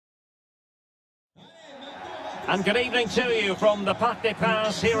And good evening to you from the Parc des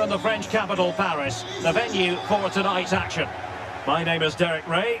Princes here in the French capital, Paris, the venue for tonight's action. My name is Derek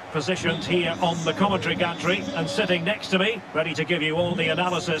Ray, positioned here on the commentary gantry, and sitting next to me, ready to give you all the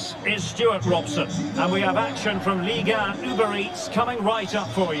analysis, is Stuart Robson. And we have action from Ligue Uber Eats coming right up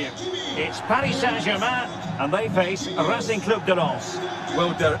for you. It's Paris Saint-Germain, and they face Racing Club de Lens.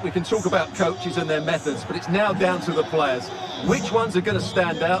 Well, Derek, we can talk about coaches and their methods, but it's now down to the players. Which ones are going to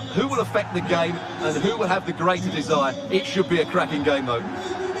stand out, who will affect the game, and who will have the greater desire? It should be a cracking game, though.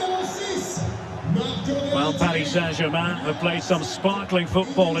 Well, Paris Saint-Germain have played some sparkling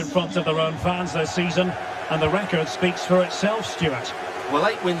football in front of their own fans this season, and the record speaks for itself, Stuart. Well,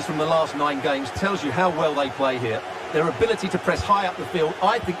 8 wins from the last 9 games tells you how well they play here. Their ability to press high up the field,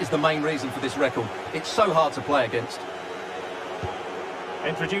 I think, is the main reason for this record. It's so hard to play against.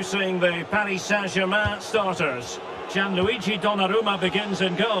 Introducing the Paris Saint-Germain starters. Gianluigi Donnarumma begins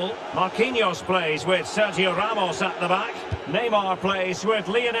in goal. Marquinhos plays with Sergio Ramos at the back. Neymar plays with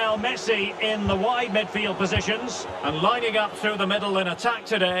Lionel Messi in the wide midfield positions. And lining up through the middle in attack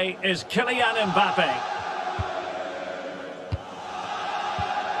today is Kylian Mbappe.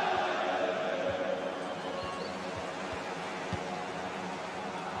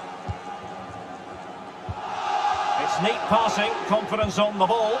 It's neat passing, confidence on the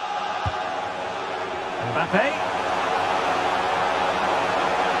ball. Mbappe.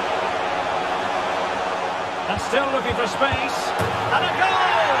 And still looking for space. And a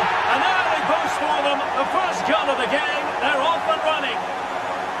goal! An early boost for them. The first goal of the game. They're off and running.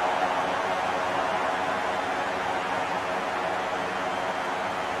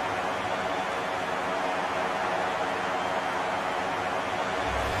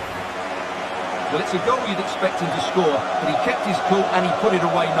 Well, it's a goal you'd expect him to score, but he kept his cool and he put it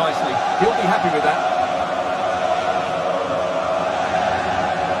away nicely. He'll be happy with that.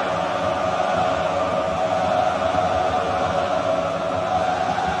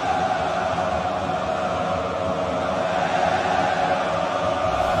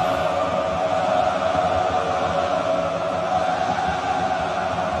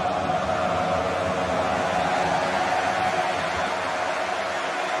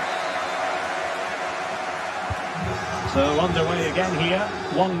 So underway again here,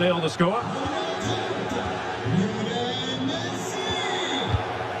 1-0 the score.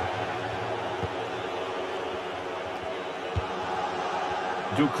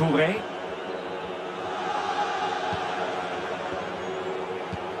 Doucouré.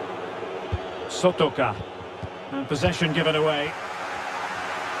 Sotoka. And possession given away.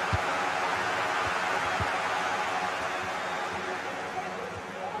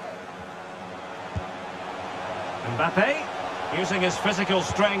 Mbappe, using his physical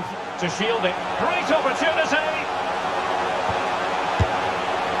strength to shield it. Great opportunity!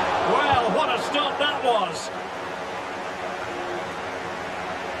 Well, what a stop that was!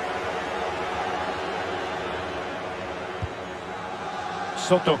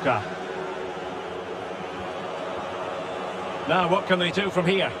 Sotoka. Now, what can they do from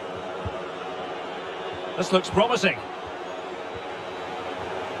here? This looks promising.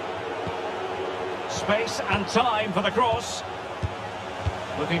 Space and time for the cross.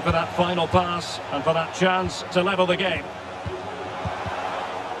 Looking for that final pass and for that chance to level the game.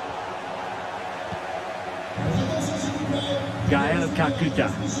 Gaël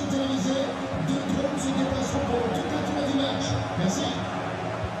Kakuta.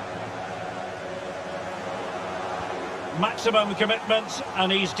 Maximum commitment,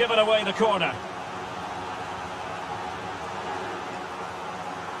 and he's given away the corner.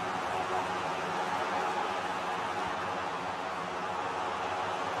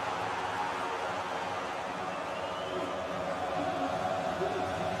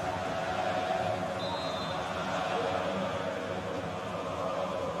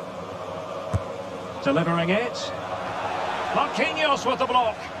 Delivering it. Marquinhos with the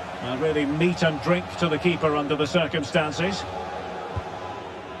block. And really meat and drink to the keeper under the circumstances.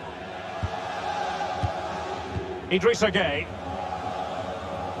 Idrissa Gueye.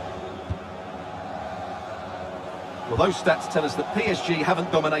 Well, those stats tell us that PSG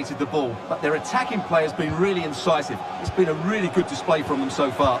haven't dominated the ball, but their attacking play has been really incisive. It's been a really good display from them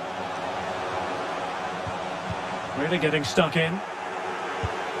so far. Really getting stuck in.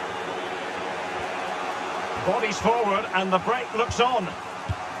 Bodies forward and the break looks on.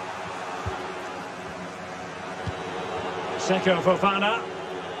 Seko Fofana.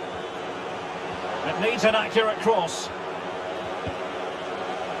 It needs an accurate cross.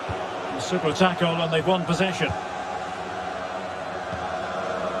 Super tackle and they've won possession.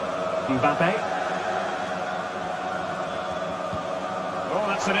 Mbappe. Oh,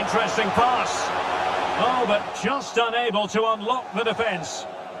 that's an interesting pass. Oh, but just unable to unlock the defence.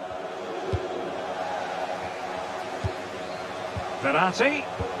 Verratti.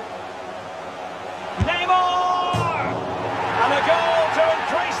 Neymar! And a goal to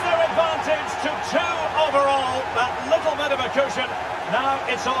increase their advantage to 2 overall. That little bit of a cushion. Now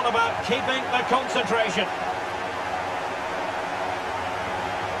it's all about keeping the concentration.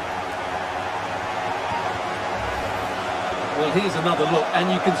 Well, here's another look,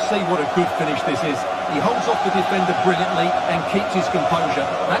 and you can see what a good finish this is. He holds off the defender brilliantly and keeps his composure.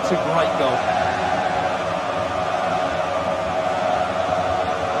 That's a great goal.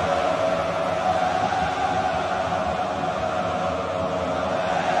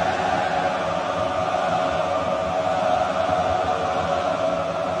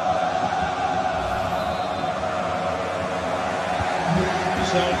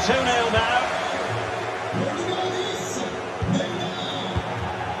 So 2-0 now.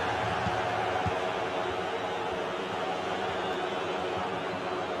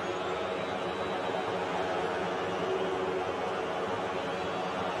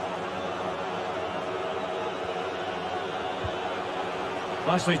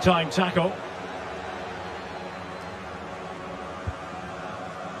 Nicely timed tackle.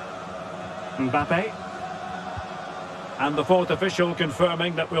 Mbappe. And the fourth official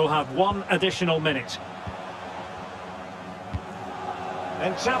confirming that we'll have 1 additional minute.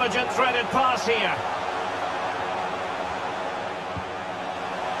 Intelligent threaded pass here.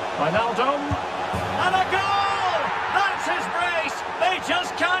 Wijnaldum. And a goal! That's his brace! They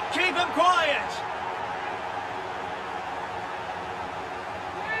just can't keep him quiet!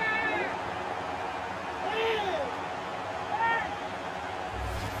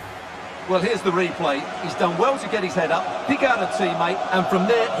 Well, here's the replay. He's done well to get his head up, pick out a teammate, and from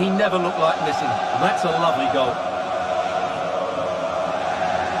there, he never looked like missing. And that's a lovely goal.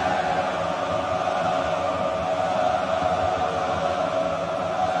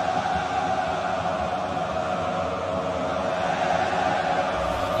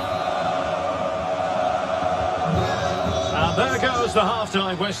 And there goes the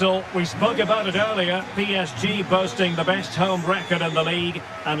half-time whistle. We spoke about it earlier. PSG boasting the best home record in the league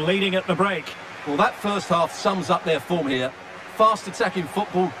and leading at the break. Well, that first half sums up their form here. Fast attacking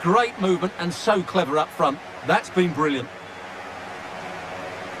football, great movement, and so clever up front. That's been brilliant.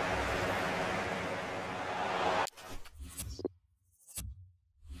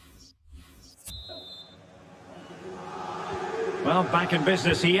 Well, back in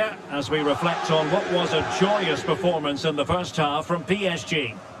business here as we reflect on what was a joyous performance in the first half from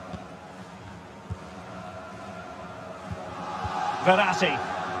PSG. Verratti.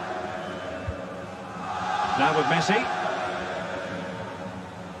 Now with Messi.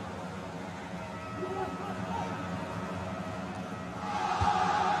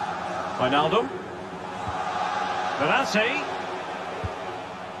 Wijnaldum. Verratti.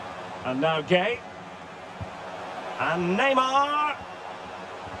 And now Gay. And Neymar.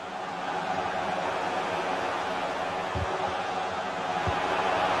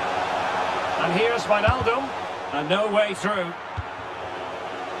 And here's Wijnaldum. And no way through.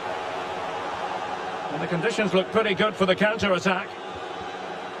 And the conditions look pretty good for the counter-attack.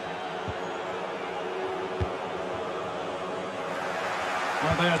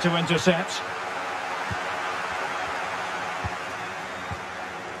 Well, there to intercept.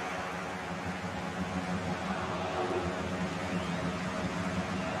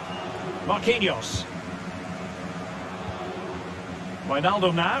 Marquinhos.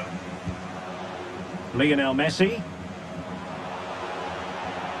 Wijnaldum now. Lionel Messi.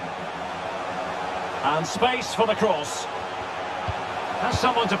 And space for the cross. Has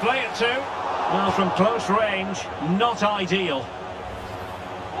someone to play it to? Well, from close range, not ideal.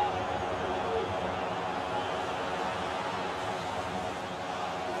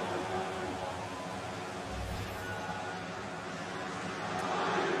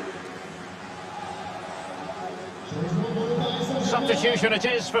 Substitution it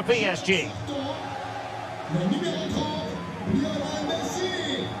is for PSG.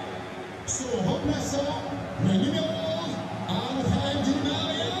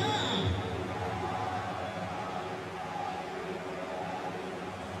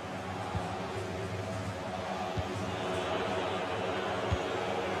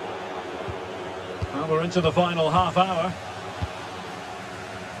 Well, we're into the final half hour.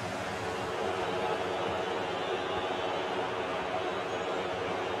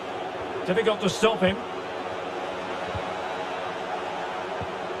 Difficult to stop him.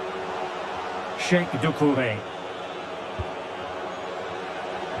 Sheikh Doucouré.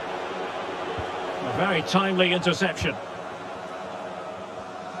 A very timely interception.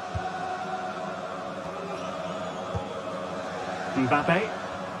 Mbappe.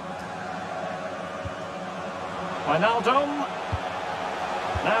 Wijnaldum.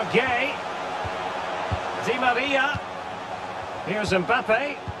 Now Gay. Di Maria. Here's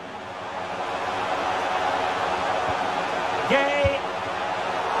Mbappe. Gay.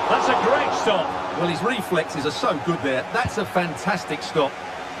 That's a great stop. Well, his reflexes are so good there. That's a fantastic stop.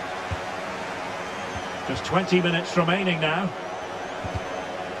 Just 20 minutes remaining now.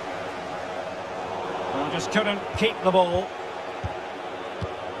 Well, just couldn't keep the ball.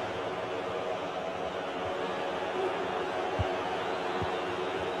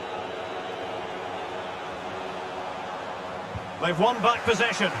 They've won back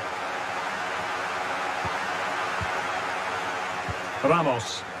possession.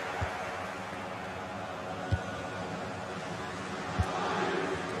 Ramos.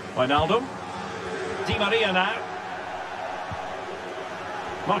 Wijnaldum. Di Maria now.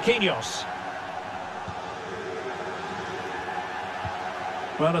 Marquinhos.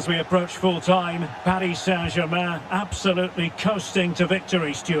 Well, as we approach full-time, Paris Saint-Germain absolutely coasting to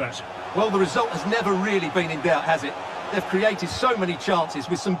victory, Stuart. Well, the result has never really been in doubt, has it? They've created so many chances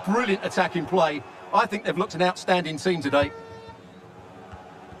with some brilliant attacking play. I think they've looked an outstanding team today.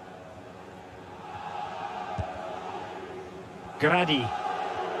 Grady.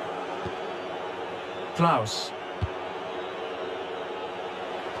 Klaus.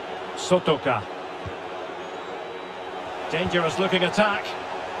 Sotoka. Dangerous looking attack.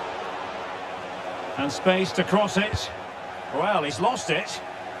 And space to cross it. Well, he's lost it.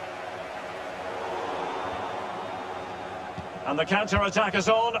 And the counter-attack is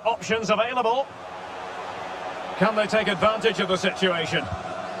on. Options available. Can they take advantage of the situation?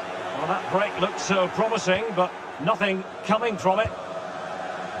 Well, that break looked so promising, but nothing coming from it.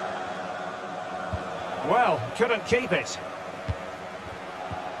 Well, couldn't keep it.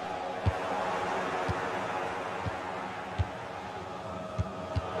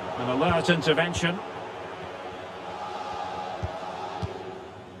 An alert intervention.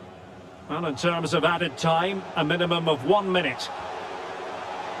 Well, in terms of added time, a minimum of 1 minute.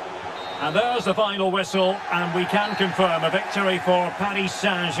 And there's the final whistle, and we can confirm a victory for Paris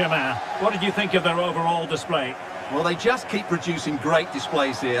Saint-Germain. What did you think of their overall display? Well, they just keep producing great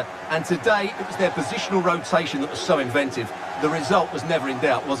displays here, and today it was their positional rotation that was so inventive. The result was never in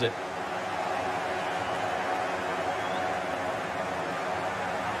doubt, was it?